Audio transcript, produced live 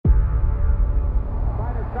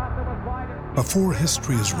Before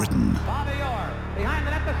history is written,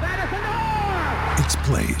 it's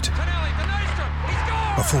played.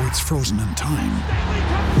 Before it's frozen in time,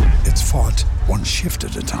 it's fought one shift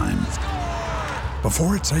at a time.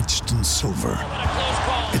 Before it's etched in silver,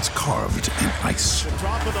 it's carved in ice.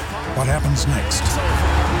 What happens next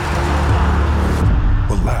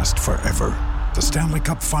will last forever. The Stanley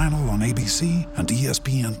Cup Final on ABC and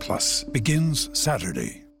ESPN Plus begins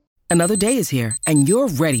Saturday. Another day is here, and you're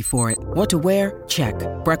ready for it. What to wear? Check.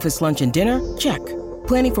 Breakfast, lunch, and dinner? Check.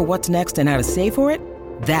 Planning for what's next and how to save for it?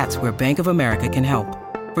 That's where Bank of America can help.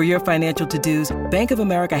 For your financial to-dos, Bank of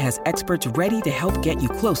America has experts ready to help get you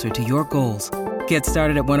closer to your goals. Get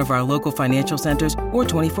started at one of our local financial centers or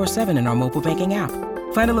 24/7 in our mobile banking app.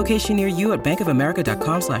 Find a location near you at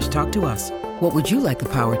bankofamerica.com/talktous. What would you like the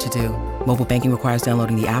power to do? Mobile banking requires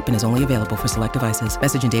downloading the app and is only available for select devices.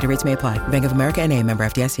 Message and data rates may apply. Bank of America N.A., member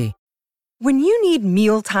FDIC. When you need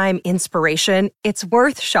mealtime inspiration, it's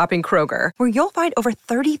worth shopping Kroger, where you'll find over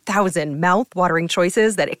 30,000 mouth-watering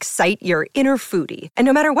choices that excite your inner foodie. And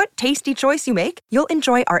no matter what tasty choice you make, you'll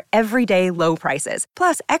enjoy our everyday low prices,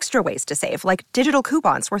 plus extra ways to save, like digital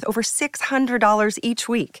coupons worth over $600 each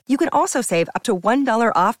week. You can also save up to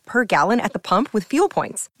 $1 off per gallon at the pump with fuel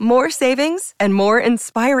points. More savings and more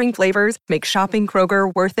inspiring flavors make shopping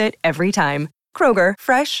Kroger worth it every time. Kroger,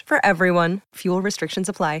 fresh for everyone. Fuel restrictions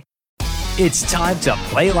apply. It's time to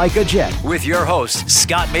play like a Jet with your host,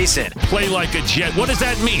 Scott Mason. Play like a Jet. What does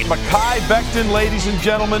that mean? Mekhi Becton, ladies and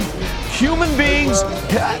gentlemen. Human beings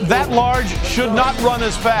that large should not run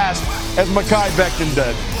as fast as Mekhi Becton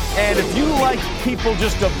did. And if you like people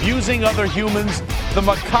just abusing other humans, the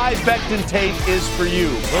Mekhi Becton tape is for you.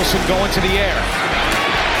 Wilson going to the air.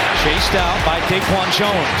 Chased out by Daquan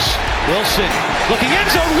Jones. Wilson looking end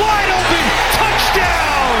zone, wide open.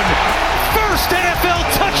 Touchdown! First NFL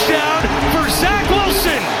touchdown for Zach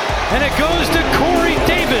Wilson. And it goes to Corey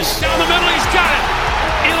Davis. Down the middle, he's got it.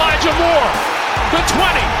 Elijah Moore, the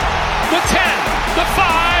 20, the 10, the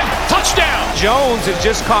 5, touchdown. Jones is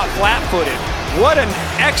just caught flat-footed. What an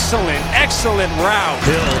excellent route.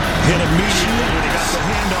 Hill hit immediately when he got the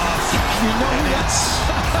handoff. You know and it's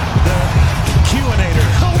the Q-inator.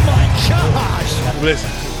 Oh my gosh. Listen,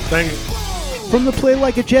 thank you. From the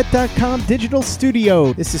PlayLikeAJet.com digital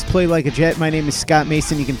studio, this is Play Like a Jet. My name is Scott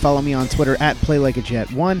Mason. You can follow me on Twitter at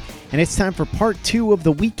PlayLikeAJet1. And it's time for part 2 of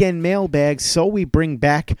the weekend mailbag. So we bring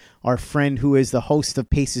back our friend who is the host of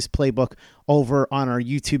Pace's Playbook over on our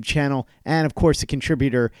YouTube channel. And, of course, a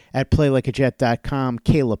contributor at PlayLikeAJet.com,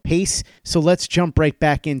 Kayla Pace. So let's jump right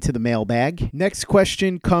back into the mailbag. Next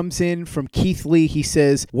question comes in from Keith Lee. He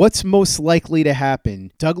says, what's most likely to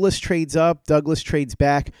happen? Douglas trades up, Douglas trades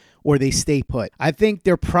back, or they stay put? I think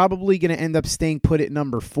they're probably going to end up staying put at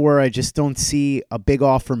number 4. I just don't see a big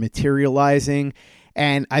offer materializing.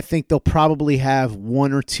 And I think they'll probably have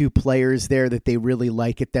 1 or 2 players there that they really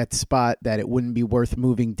like at that spot that it wouldn't be worth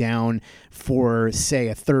moving down for, say,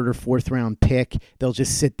 a 3rd or 4th round pick. They'll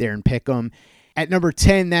just sit there and pick them. At number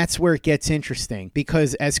 10, that's where it gets interesting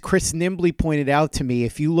because as Chris Nimbley pointed out to me,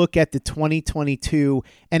 if you look at the 2022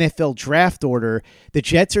 NFL draft order, the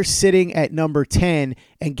Jets are sitting at number 10,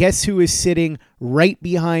 and guess who is sitting right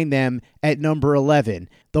behind them at number 11?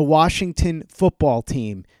 The Washington football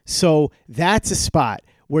team. So that's a spot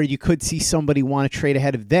where you could see somebody want to trade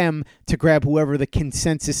ahead of them to grab whoever the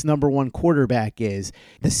consensus number 1 quarterback is.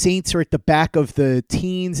 The Saints are at the back of the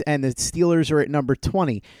teens and the Steelers are at number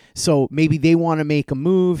 20. So maybe they want to make a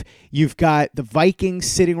move. You've got the Vikings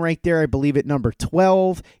sitting right there, I believe, at number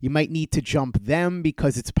 12. You might need to jump them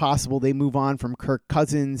because it's possible they move on from Kirk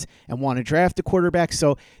Cousins and want to draft a quarterback.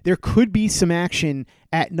 So there could be some action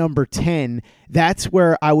at number 10. That's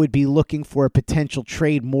where I would be looking for a potential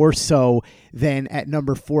trade more so than at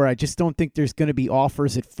number 4. I just don't think there's going to be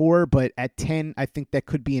offers at 4, but at 10, I think that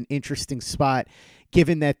could be an interesting spot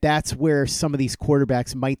given that that's where some of these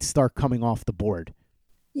quarterbacks might start coming off the board.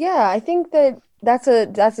 Yeah, I think that's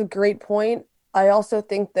a great point. I also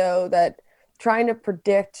think, though, that trying to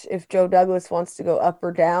predict if Joe Douglas wants to go up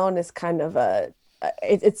or down is kind of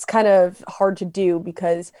it's kind of hard to do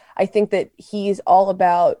because I think that he's all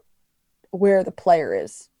about where the player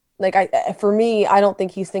is. Like for me, I don't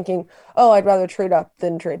think he's thinking, oh, I'd rather trade up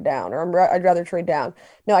than trade down, or I'd rather trade down.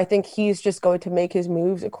 No, I think he's just going to make his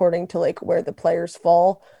moves according to like where the players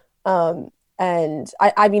fall. And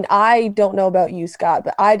I mean, I don't know about you, Scott,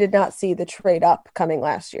 but I did not see the trade up coming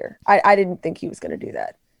last year. I didn't think he was going to do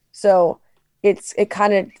that. So it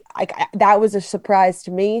kind of like that was a surprise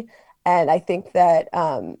to me. And I think that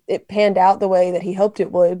it panned out the way that he hoped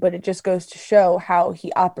it would, but it just goes to show how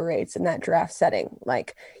he operates in that draft setting.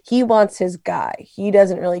 Like he wants his guy. He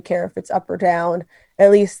doesn't really care if it's up or down. At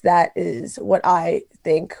least that is what I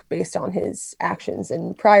think based on his actions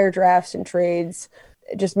in prior drafts and trades,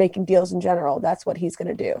 just making deals in general. That's what he's going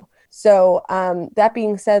to do. So that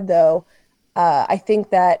being said, though, I think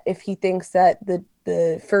that if he thinks that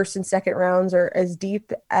the first and second rounds are as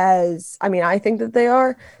deep as, I think that they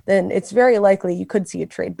are, then it's very likely you could see a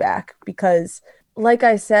trade back because, like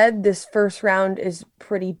I said, this first round is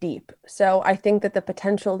pretty deep. So I think that the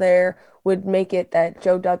potential there would make it that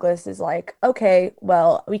Joe Douglas is like, okay,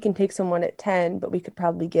 well, we can take someone at 10, but we could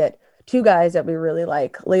probably get two guys that we really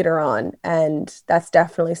like later on. And that's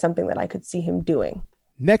definitely something that I could see him doing.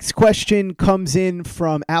 Next question comes in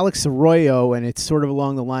from Alex Arroyo, and it's sort of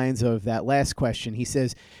along the lines of that last question. He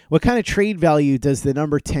says, what kind of trade value does the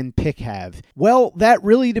number 10 pick have? Well, that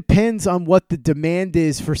really depends on what the demand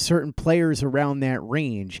is for certain players around that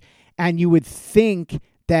range. And you would think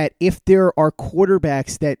that if there are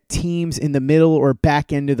quarterbacks that teams in the middle or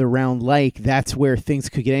back end of the round like, that's where things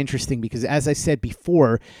could get interesting. Because as I said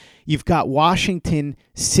before, you've got Washington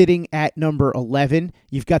sitting at number 11.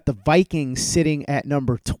 You've got the Vikings sitting at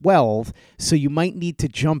number 12. So you might need to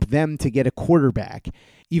jump them to get a quarterback.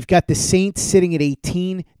 You've got the Saints sitting at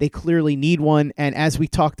 18. They clearly need one. And as we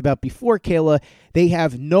talked about before, Kayla, they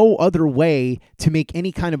have no other way to make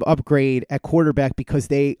any kind of upgrade at quarterback because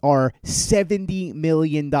they are $70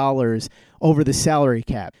 million over the salary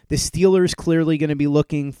cap. The Steelers clearly going to be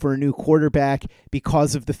looking for a new quarterback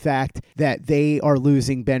because of the fact that they are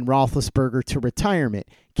losing Ben Roethlisberger to retirement.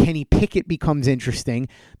 Kenny Pickett becomes interesting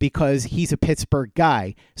because he's a Pittsburgh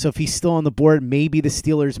guy. So if he's still on the board, maybe the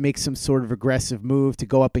Steelers make some sort of aggressive move to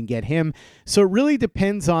go up and get him. So it really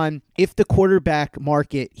depends on if the quarterback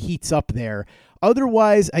market heats up there.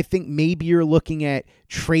 Otherwise, I think maybe you're looking at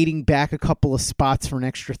trading back a couple of spots for an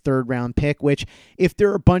extra third-round pick, which if there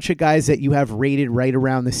are a bunch of guys that you have rated right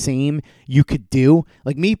around the same, you could do.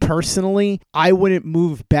 Like me personally, I wouldn't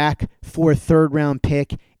move back for a third-round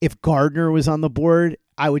pick. If Gardner was on the board,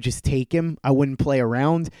 I would just take him. I wouldn't play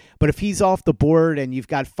around. But if he's off the board and you've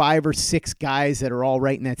got 5 or 6 guys that are all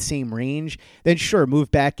right in that same range, then sure, move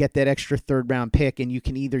back, get that extra third-round pick, and you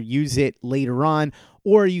can either use it later on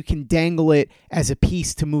or you can dangle it as a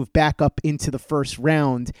piece to move back up into the first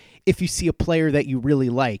round if you see a player that you really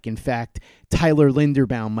like. In fact, Tyler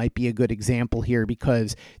Linderbaum might be a good example here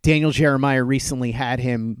because Daniel Jeremiah recently had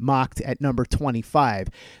him mocked at number 25.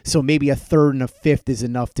 So maybe a third and a fifth is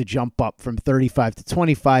enough to jump up from 35 to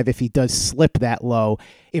 25 if he does slip that low,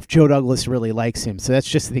 if Joe Douglas really likes him. So that's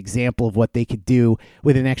just an example of what they could do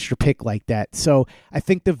with an extra pick like that. So I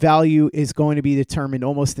think the value is going to be determined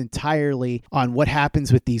almost entirely on what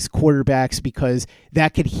happens with these quarterbacks because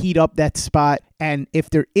that could heat up that spot. And if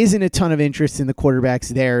there isn't a ton of interest in the quarterbacks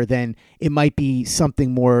there, then it might be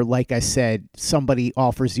something more, like I said, somebody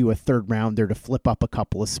offers you a third rounder to flip up a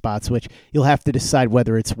couple of spots, which you'll have to decide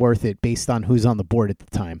whether it's worth it based on who's on the board at the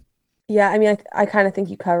time. Yeah, I mean, I kind of think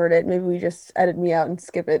you covered it. Maybe we just edit me out and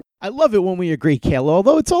skip it. I love it when we agree, Kayla,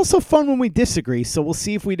 although it's also fun when we disagree. So we'll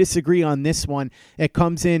see if we disagree on this one. It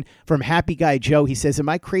comes in from Happy Guy Joe. He says, am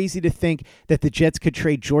I crazy to think that the Jets could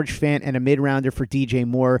trade George Fant and a mid-rounder for DJ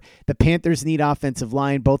Moore? The Panthers need offensive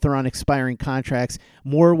line. Both are on expiring contracts.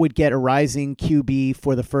 Moore would get a rising QB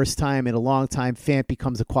for the first time in a long time. Fant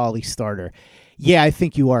becomes a quality starter. Yeah, I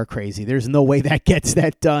think you are crazy. There's no way that gets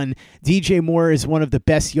that done. DJ Moore is one of the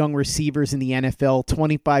best young receivers in the NFL,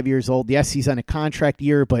 25 years old. Yes, he's on a contract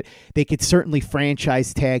year, but they could certainly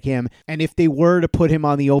franchise tag him. And if they were to put him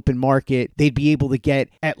on the open market, they'd be able to get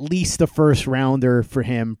at least a first rounder for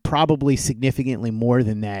him, probably significantly more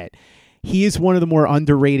than that. He is one of the more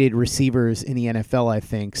underrated receivers in the NFL, I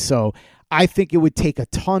think. So I think it would take a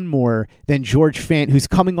ton more than George Fant, who's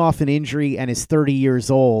coming off an injury and is 30 years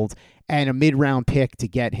old, and a mid-round pick to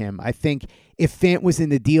get him. I think if Fant was in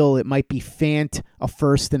the deal, it might be Fant, a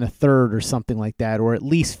first and a third or something like that, or at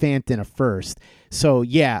least Fant and a first. So,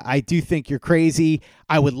 yeah, I do think you're crazy.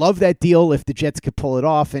 I would love that deal if the Jets could pull it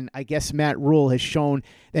off, and I guess Matt Rule has shown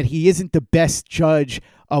that he isn't the best judge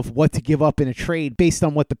of what to give up in a trade based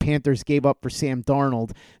on what the Panthers gave up for Sam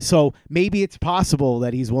Darnold. So maybe it's possible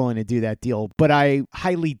that he's willing to do that deal, but I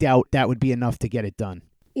highly doubt that would be enough to get it done.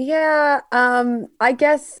 Yeah, I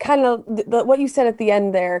guess kind of what you said at the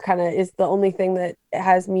end there kind of is the only thing that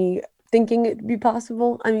has me thinking it'd be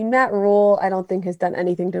possible. I mean, Matt Rule, I don't think has done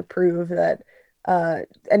anything to prove that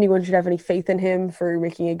anyone should have any faith in him for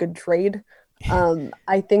making a good trade.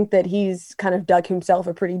 I think that he's kind of dug himself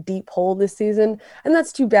a pretty deep hole this season, and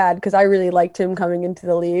that's too bad because I really liked him coming into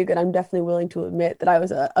the league, and I'm definitely willing to admit that I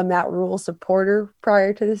was a Matt Rule supporter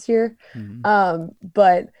prior to this year. Mm-hmm.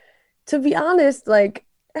 But to be honest, like,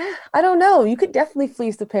 I don't know. You could definitely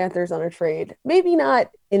fleece the Panthers on a trade. Maybe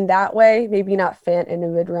not in that way. Maybe not Fant in a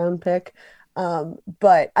mid-round pick.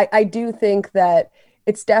 But I do think that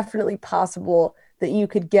it's definitely possible that you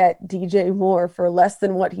could get DJ Moore for less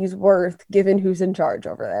than what he's worth, given who's in charge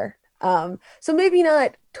over there. So maybe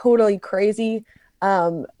not totally crazy.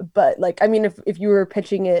 But like, I mean, if you were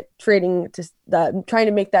pitching it, trading to trying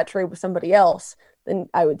to make that trade with somebody else, then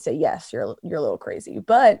I would say, yes, you're a little crazy.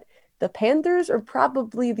 But the Panthers are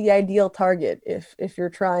probably the ideal target if you're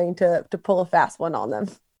trying to pull a fast one on them.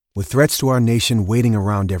 With threats to our nation waiting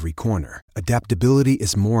around every corner, adaptability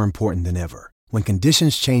is more important than ever. When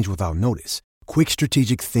conditions change without notice, quick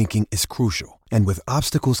strategic thinking is crucial. And with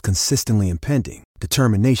obstacles consistently impending,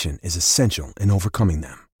 determination is essential in overcoming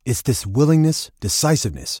them. It's this willingness,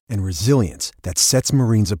 decisiveness, and resilience that sets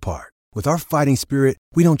Marines apart. With our fighting spirit,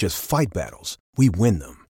 we don't just fight battles, we win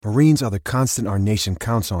them. Marines are the constant our nation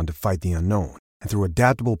counts on to fight the unknown. And through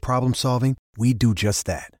adaptable problem solving, we do just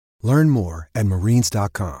that. Learn more at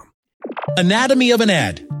Marines.com. Anatomy of an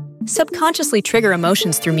ad. Subconsciously trigger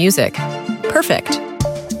emotions through music. Perfect.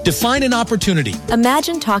 Define an opportunity.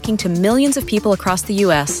 Imagine talking to millions of people across the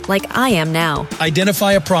U.S. like I am now.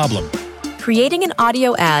 Identify a problem. Creating an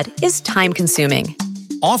audio ad is time-consuming.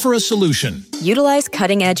 Offer a solution. Utilize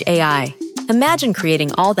cutting-edge AI. Imagine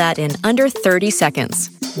creating all that in under 30 seconds.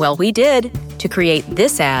 Well, we did to create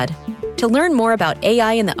this ad. To learn more about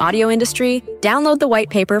AI in the audio industry, download the white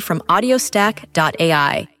paper from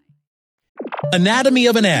audiostack.ai. Anatomy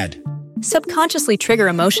of an ad. Subconsciously trigger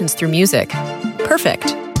emotions through music.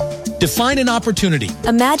 Perfect. Define an opportunity.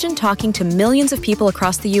 Imagine talking to millions of people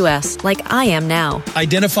across the U.S. like I am now.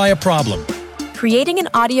 Identify a problem. Creating an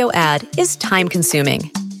audio ad is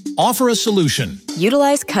time-consuming. Offer a solution.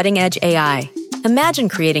 Utilize cutting-edge AI. Imagine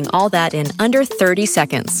creating all that in under 30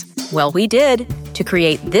 seconds. Well, we did to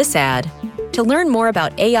create this ad. To learn more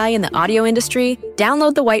about AI in the audio industry,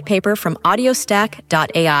 download the white paper from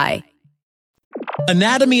audiostack.ai.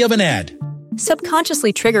 Anatomy of an ad.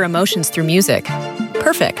 Subconsciously trigger emotions through music.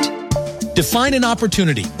 Perfect. Define an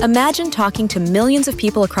opportunity. Imagine talking to millions of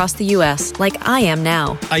people across the U.S. like I am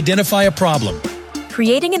now. Identify a problem.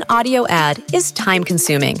 Creating an audio ad is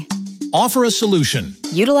time-consuming. Offer a solution.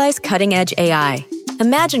 Utilize cutting-edge AI.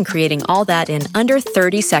 Imagine creating all that in under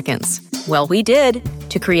 30 seconds. Well, we did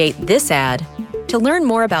to create this ad. To learn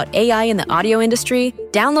more about AI in the audio industry,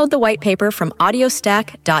 download the white paper from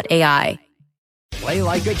audiostack.ai. Play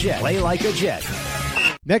like a Jet. Play like a Jet.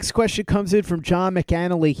 Next question comes in from John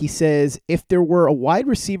McAnally. He says, if there were a wide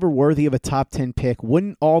receiver worthy of a top 10 pick,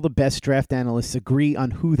 wouldn't all the best draft analysts agree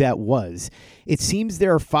on who that was? It seems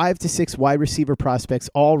there are 5 to 6 wide receiver prospects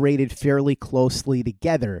all rated fairly closely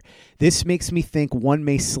together. This makes me think one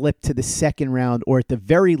may slip to the second round or at the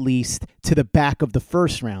very least to the back of the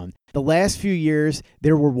first round. The last few years,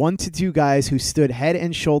 there were 1 to 2 guys who stood head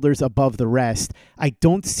and shoulders above the rest. I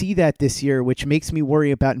don't see that this year, which makes me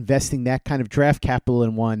worry about investing that kind of draft capital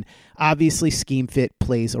in one. Obviously, scheme fit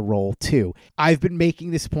plays a role too. I've been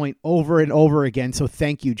making this point over and over again, so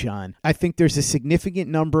thank you, John. I think there's a significant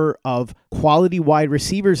number of quality wide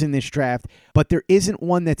receivers in this draft, but there isn't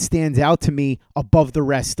one that stands out to me above the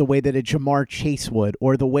rest the way that a Jamar Chase would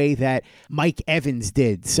or the way that Mike Evans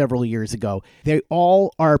did several years ago. They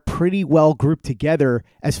all are pretty well grouped together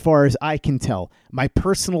as far as I can tell. My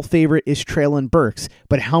personal favorite is Treylon Burks,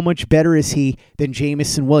 but how much better is he than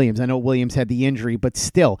Jamison Williams? I know Williams had the injury, but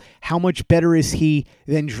still, how much better is he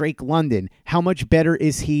than Drake London? How much better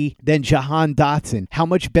is he than Jahan Dotson? How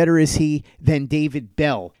much better is he than David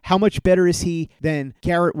Bell? How much better is he than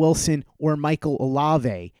Garrett Wilson or Michael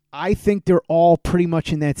Olave? I think they're all pretty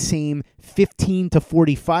much in that same 15 to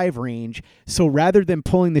 45 range. So rather than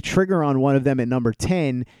pulling the trigger on one of them at number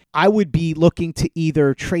 10, I would be looking to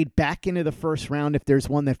either trade back into the first round if there's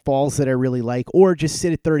one that falls that I really like, or just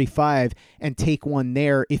sit at 35 and take one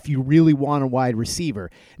there if you really want a wide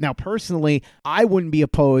receiver. Now, personally, I wouldn't be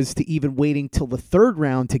opposed to even waiting till the third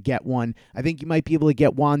round to get one. I think you might be able to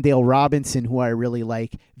get Wan'Dale Robinson, who I really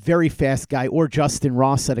like, very fast guy, or Justin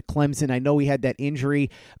Ross out of Clemson. I know he had that injury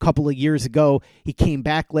a couple of years ago. He came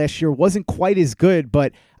back last year, wasn't quite as good,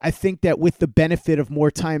 but I think that with the benefit of more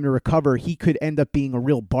time to recover, he could end up being a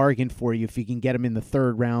real bargain for you if you can get him in the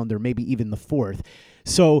third round or maybe even the fourth.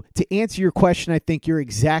 So to answer your question, I think you're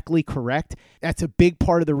exactly correct. That's a big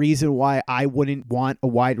part of the reason why I wouldn't want a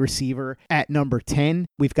wide receiver at number 10.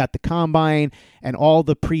 We've got the combine and all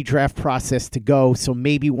the pre-draft process to go, so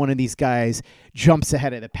maybe one of these guys jumps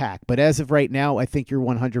ahead of the pack. But as of right now, I think you're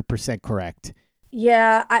 100% correct.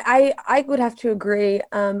 Yeah, I would have to agree.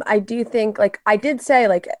 I do think, like I did say,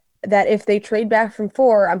 like that if they trade back from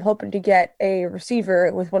 4, I'm hoping to get a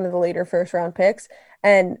receiver with one of the later first round picks.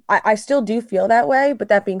 And I still do feel that way. But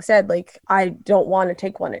that being said, like, I don't want to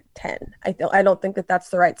take one at 10. I don't think that that's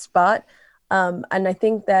the right spot. And I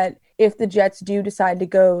think that if the Jets do decide to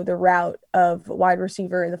go the route of wide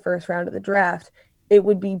receiver in the first round of the draft, it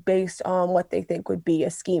would be based on what they think would be a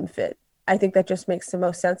scheme fit. I think that just makes the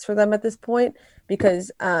most sense for them at this point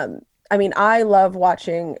because, I love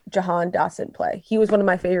watching Jahan Dotson play. He was one of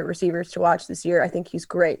my favorite receivers to watch this year. I think he's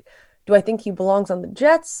great. Do I think he belongs on the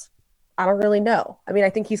Jets? I don't really know. I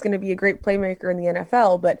think he's going to be a great playmaker in the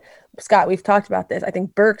NFL, but Scott, we've talked about this. I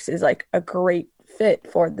think Burks is like a great fit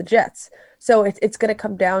for the Jets. So it's going to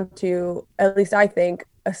come down to, at least I think,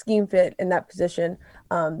 a scheme fit in that position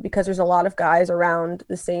because there's a lot of guys around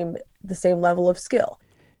the same level of skill.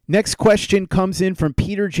 Next question comes in from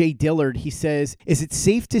Peter J. Dillard. He says, is it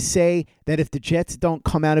safe to say that if the Jets don't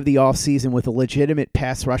come out of the offseason with a legitimate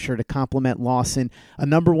pass rusher to complement Lawson, a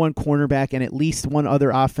number 1 cornerback, and at least one other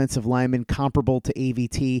offensive lineman comparable to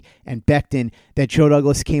AVT and Becton, that Joe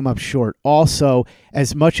Douglas came up short? Also,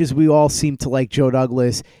 as much as we all seem to like Joe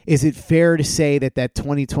Douglas, is it fair to say that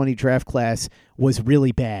 2020 draft class was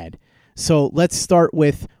really bad? So let's start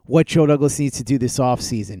with what Joe Douglas needs to do this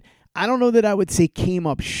offseason. I don't know that I would say came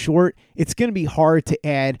up short. It's going to be hard to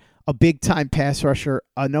add a big-time pass rusher,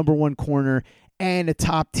 a number 1 corner, and a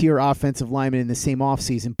top-tier offensive lineman in the same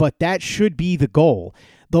offseason, but that should be the goal.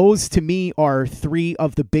 Those, to me, are 3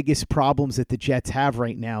 of the biggest problems that the Jets have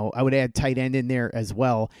right now. I would add tight end in there as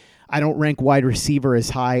well. I don't rank wide receiver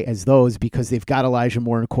as high as those because they've got Elijah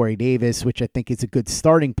Moore and Corey Davis, which I think is a good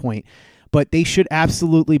starting point. But they should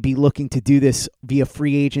absolutely be looking to do this via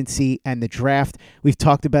free agency and the draft. We've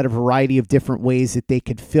talked about a variety of different ways that they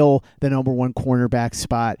could fill the number 1 cornerback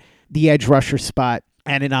spot, the edge rusher spot,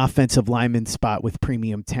 and an offensive lineman spot with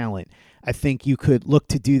premium talent. I think you could look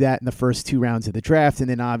to do that in the first 2 rounds of the draft. And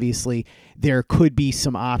then obviously there could be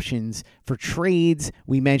some options for trades.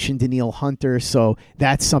 We mentioned Danielle Hunter, so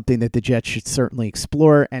that's something that the Jets should certainly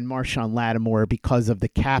explore. And Marshawn Lattimore, because of the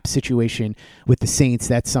cap situation with the Saints,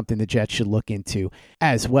 that's something the Jets should look into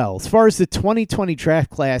as well. As far as the 2020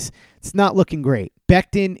 draft class, it's not looking great.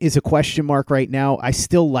 Becton is a question mark right now. I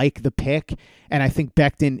still like the pick, and I think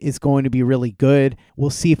Becton is going to be really good. We'll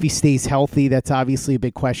see if he stays healthy. That's obviously a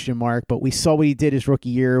big question mark, but we saw what he did his rookie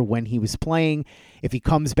year when he was playing. If he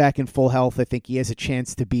comes back in full health, I think he has a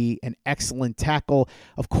chance to be an excellent tackle.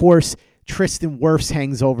 Of course, Tristan Wirfs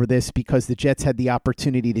hangs over this because the Jets had the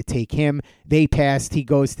opportunity to take him. They passed. He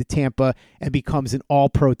goes to Tampa and becomes an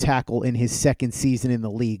all-pro tackle in his second season in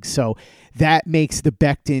the league. So that makes the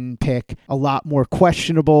Becton pick a lot more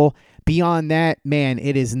questionable. Beyond that, man,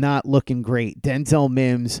 it is not looking great. Denzel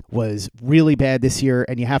Mims was really bad this year,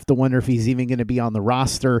 and you have to wonder if he's even going to be on the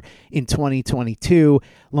roster in 2022.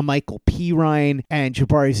 LaMichael Pirine and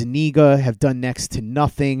Jabari Zuniga have done next to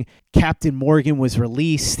nothing. Captain Morgan was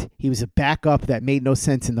released. He was a backup that made no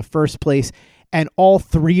sense in the first place. And all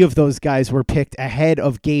 3 of those guys were picked ahead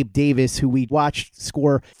of Gabe Davis, who we watched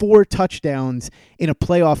score 4 touchdowns in a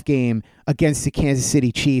playoff game against the Kansas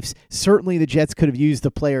City Chiefs. Certainly the Jets could have used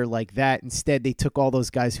a player like that. Instead, they took all those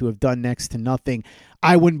guys who have done next to nothing.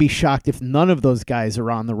 I wouldn't be shocked if none of those guys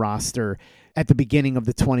are on the roster at the beginning of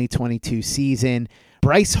the 2022 season.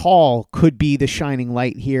 Bryce Hall could be the shining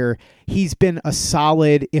light here. He's been a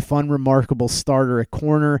solid, if unremarkable, starter at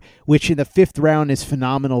corner, which in the 5th round is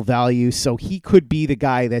phenomenal value. So he could be the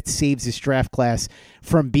guy that saves this draft class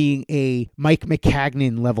from being a Mike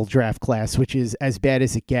McCagnon level draft class, which is as bad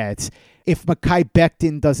as it gets. If Mekhi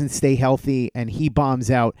Becton doesn't stay healthy and he bombs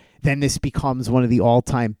out, then this becomes one of the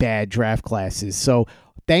all-time bad draft classes. So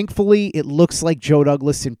thankfully, it looks like Joe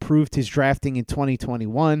Douglas improved his drafting in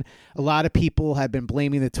 2021. A lot of people have been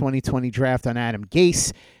blaming the 2020 draft on Adam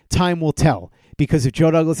Gase. Time will tell, because if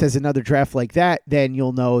Joe Douglas has another draft like that, then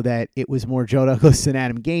you'll know that it was more Joe Douglas than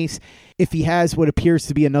Adam Gase. If he has what appears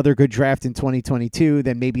to be another good draft in 2022,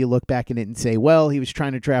 then maybe you look back at it and say, well, he was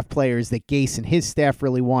trying to draft players that Gase and his staff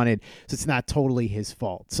really wanted, so it's not totally his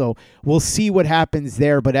fault. So we'll see what happens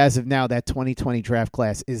there, but as of now, that 2020 draft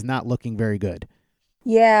class is not looking very good.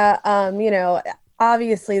 Yeah,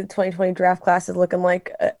 obviously the 2020 draft class is looking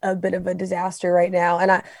like a bit of a disaster right now.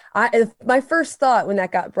 And my first thought when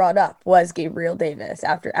that got brought up was Gabriel Davis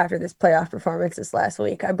after this playoff performance this last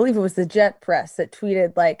week. I believe it was the Jet Press that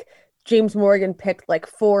tweeted like James Morgan picked like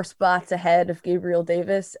 4 spots ahead of Gabriel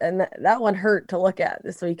Davis. And that one hurt to look at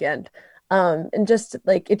this weekend. And just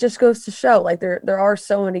like, it just goes to show like there are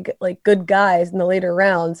so many like good guys in the later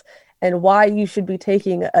rounds. And why you should be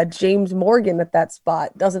taking a James Morgan at that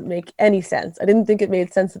spot doesn't make any sense. I didn't think it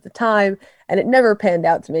made sense at the time, and it never panned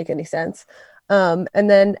out to make any sense. And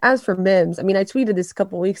then as for Mims, I mean, I tweeted this a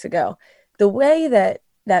couple weeks ago. The way that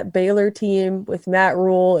Baylor team with Matt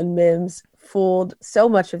Rule and Mims fooled so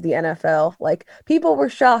much of the NFL. Like, people were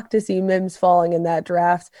shocked to see Mims falling in that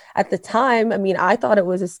draft. At the time, I mean, I thought it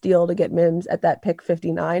was a steal to get Mims at that pick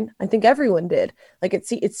 59. I think everyone did. Like, it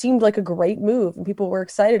seemed like a great move, and people were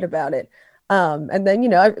excited about it. And then,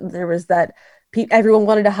 there was that everyone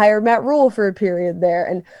wanted to hire Matt Rule for a period there.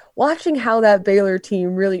 And watching how that Baylor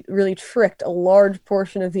team really, really tricked a large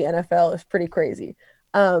portion of the NFL is pretty crazy.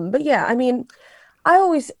 But yeah, I mean,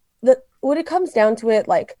 when it comes down to it,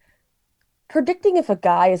 like, predicting if a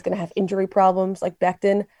guy is going to have injury problems like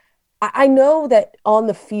Becton, I know that on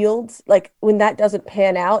the field, like, when that doesn't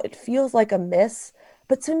pan out, it feels like a miss.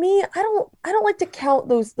 But to me, I don't like to count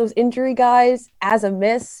those injury guys as a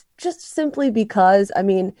miss, just simply because, I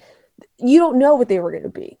mean, you don't know what they were going to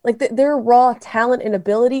be. Like, their raw talent and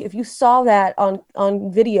ability, if you saw that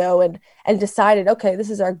on video and decided, okay, this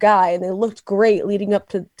is our guy, and they looked great leading up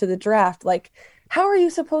to the draft, like, how are you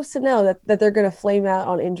supposed to know that they're going to flame out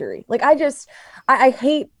on injury? Like, I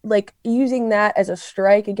hate, like, using that as a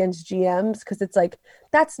strike against GMs, because it's like,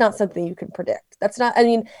 that's not something you can predict. That's not, I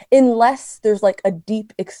mean, unless there's like a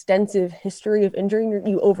deep, extensive history of injury,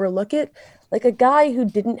 you overlook it. Like, a guy who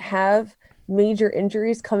didn't have major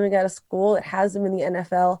injuries coming out of school that has them in the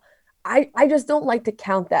NFL, I just don't like to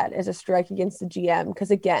count that as a strike against the GM,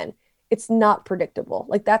 because, again, it's not predictable.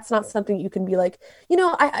 Like, that's not something you can be like,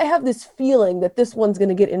 I have this feeling that this one's going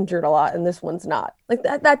to get injured a lot and this one's not. Like,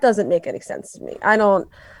 that doesn't make any sense to me. I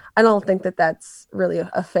don't think that that's really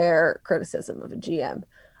a fair criticism of a GM.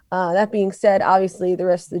 That being said, obviously the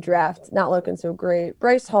rest of the draft not looking so great.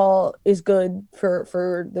 Bryce Hall is good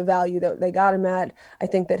for the value that they got him at. I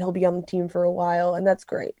think that he'll be on the team for a while, and that's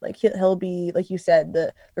great. Like, he'll be, like you said,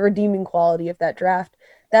 the redeeming quality of that draft.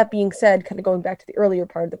 That being said, kind of going back to the earlier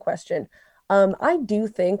part of the question, I do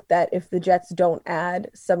think that if the Jets don't add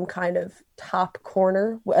some kind of top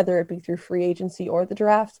corner, whether it be through free agency or the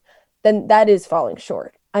draft, then that is falling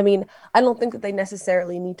short. I mean, I don't think that they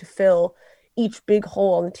necessarily need to fill each big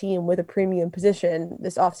hole on the team with a premium position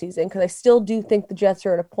this offseason, because I still do think the Jets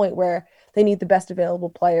are at a point where they need the best available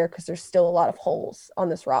player, because there's still a lot of holes on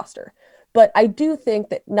this roster. But I do think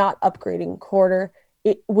that not upgrading corner,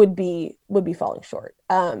 it would be falling short.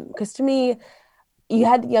 Because to me, you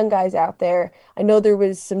had the young guys out there. I know there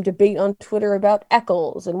was some debate on Twitter about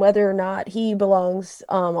Eccles and whether or not he belongs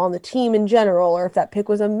on the team in general, or if that pick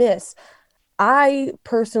was a miss. I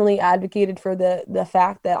personally advocated for the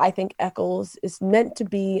fact that I think Eccles is meant to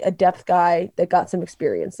be a depth guy that got some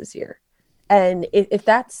experience this year. And if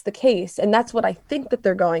that's the case, and that's what I think that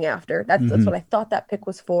they're going after, that's what I thought that pick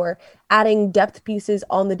was for, adding depth pieces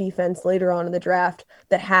on the defense later on in the draft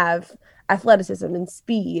that have athleticism and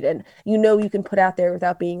speed, and you can put out there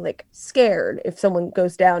without being like scared if someone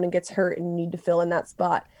goes down and gets hurt and you need to fill in that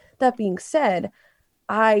spot. That being said,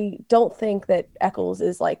 I don't think that Eccles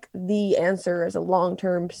is like the answer as a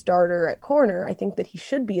long-term starter at corner. I think that he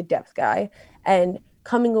should be a depth guy, and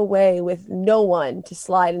coming away with no one to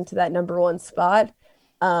slide into that number one spot,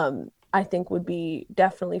 I think would be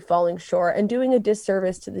definitely falling short and doing a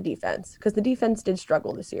disservice to the defense, because the defense did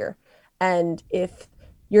struggle this year. And if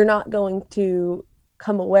you're not going to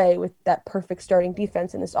come away with that perfect starting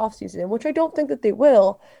defense in this offseason, which I don't think that they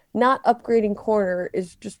will, not upgrading corner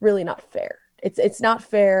is just really not fair. It's not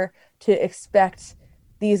fair to expect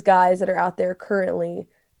these guys that are out there currently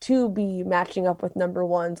to be matching up with number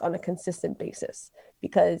ones on a consistent basis,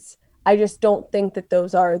 because I just don't think that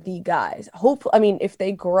those are the guys. Hopefully, I mean, if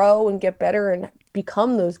they grow and get better and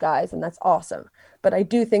become those guys, then that's awesome. But I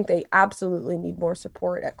do think they absolutely need more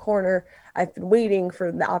support at corner. I've been waiting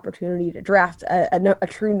for the opportunity to draft a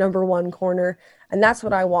true number one corner, and that's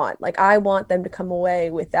what I want. Like, I want them to come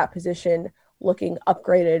away with that position looking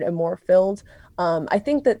upgraded and more filled. I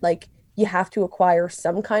think that, like, you have to acquire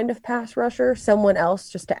some kind of pass rusher, someone else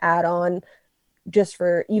just to add on, just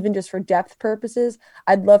for depth purposes.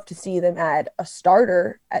 I'd love to see them add a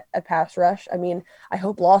starter at a pass rush. I mean, I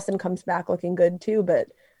hope Lawson comes back looking good too, but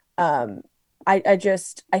I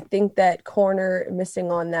think that corner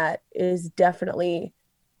missing on that is definitely,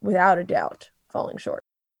 without a doubt, falling short.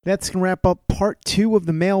 That's going to wrap up part 2 of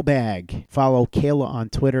the mailbag. Follow Kayla on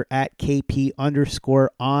Twitter at KP_on_TV.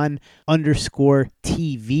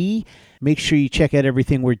 Make sure you check out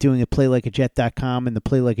everything we're doing at PlayLikeAJet.com and the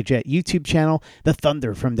Play Like a Jet YouTube channel. The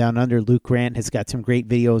Thunder from Down Under, Luke Grant, has got some great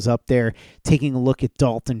videos up there taking a look at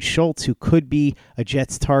Dalton Schultz, who could be a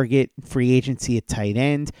Jets target, free agency at tight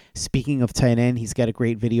end. Speaking of tight end, he's got a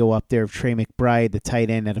great video up there of Trey McBride, the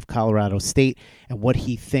tight end out of Colorado State, and what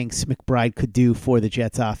he thinks McBride could do for the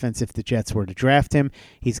Jets offense if the Jets were to draft him.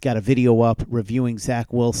 He's got a video up reviewing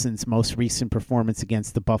Zach Wilson's most recent performance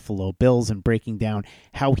against the Buffalo Bills and breaking down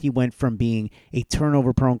how he went from being a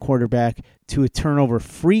turnover-prone quarterback to a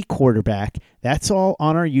turnover-free quarterback. That's all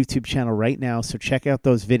on our YouTube channel right now, so check out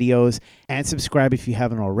those videos and subscribe if you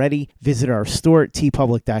haven't already. Visit our store at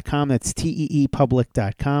teepublic.com. That's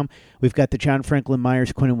teepublic.com. We've got the John Franklin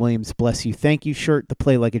Myers, Quinnen Williams Bless You Thank You shirt, the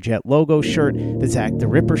Play Like a Jet logo shirt, the Zach the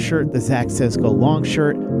Ripper shirt, the Zach Says Go Long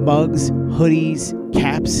shirt, mugs, hoodies,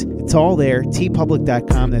 caps. It's all there,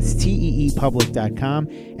 teepublic.com. That's teepublic.com.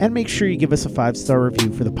 And make sure you give us a 5-star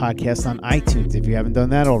review for the podcast on iTunes if you haven't done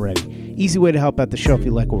that already. Easy way to help out the show if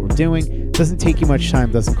you like what we're doing. Doesn't take you much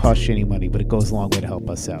time, doesn't cost you any money, but it goes a long way to help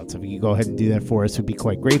us out. So if you could go ahead and do that for us, we'd be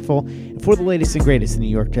quite grateful. And for the latest and greatest in New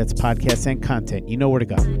York Jets podcasts and content, you know where to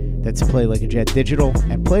go. That's Play Like a Jet Digital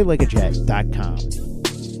and PlayLikeAJet.com.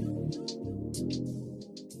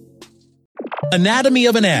 Anatomy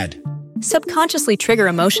of an ad. Subconsciously trigger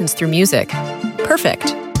emotions through music.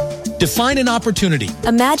 Perfect. Define an opportunity.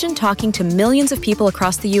 Imagine talking to millions of people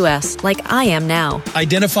across the U.S. like I am now.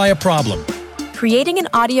 Identify a problem. Creating an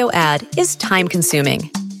audio ad is time-consuming.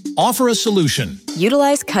 Offer a solution.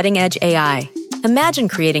 Utilize cutting-edge AI. Imagine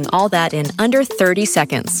creating all that in under 30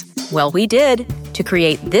 seconds. Well, we did to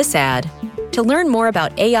create this ad. To learn more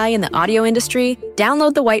about AI in the audio industry,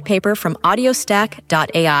 download the white paper from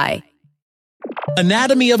audiostack.ai.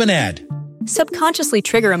 Anatomy of an ad. Subconsciously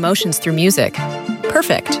trigger emotions through music.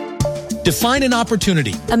 Perfect. Define an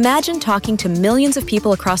opportunity. Imagine talking to millions of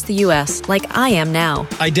people across the U.S. like I am now.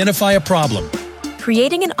 Identify a problem.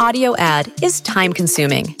 Creating an audio ad is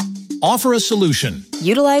time-consuming. Offer a solution.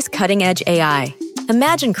 Utilize cutting-edge AI.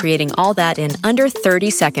 Imagine creating all that in under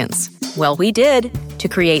 30 seconds. Well, we did to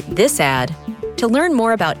create this ad. To learn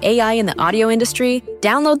more about AI in the audio industry,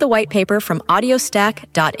 download the white paper from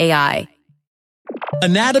audiostack.ai.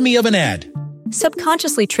 Anatomy of an ad.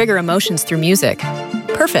 Subconsciously trigger emotions through music.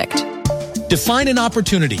 Perfect. Define an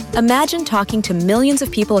opportunity. Imagine talking to millions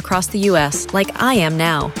of people across the U.S. like I am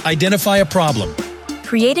now. Identify a problem.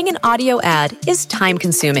 Creating an audio ad is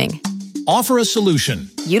time-consuming. Offer a solution.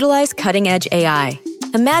 Utilize cutting-edge AI.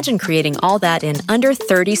 Imagine creating all that in under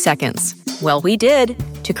 30 seconds. Well, we did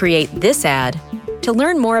to create this ad. To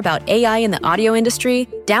learn more about AI in the audio industry,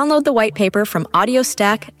 download the white paper from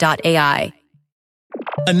audiostack.ai.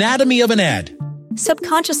 Anatomy of an ad.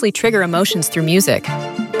 Subconsciously trigger emotions through music.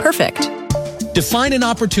 Perfect. Define an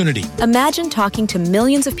opportunity. Imagine talking to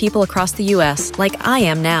millions of people across the U.S. like I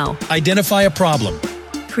am now. Identify a problem.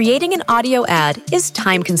 Creating an audio ad is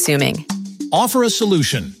time-consuming. Offer a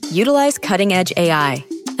solution. Utilize cutting-edge AI.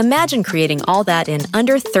 Imagine creating all that in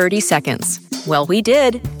under 30 seconds. Well, we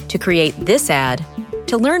did to create this ad.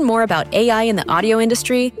 To learn more about AI in the audio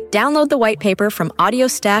industry, download the white paper from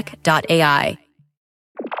audiostack.ai.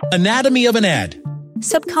 Anatomy of an ad.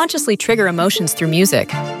 Subconsciously trigger emotions through music.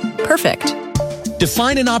 Perfect.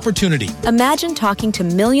 Define an opportunity. Imagine talking to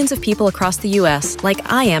millions of people across the U.S.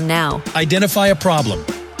 like I am now. Identify a problem.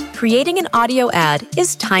 Creating an audio ad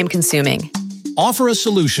is time-consuming. Offer a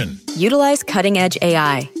solution. Utilize cutting-edge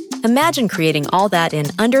AI. Imagine creating all that in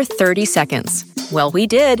under 30 seconds. Well, we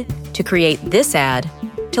did to create this ad.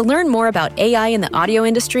 To learn more about AI in the audio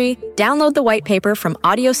industry, download the white paper from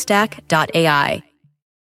audiostack.ai.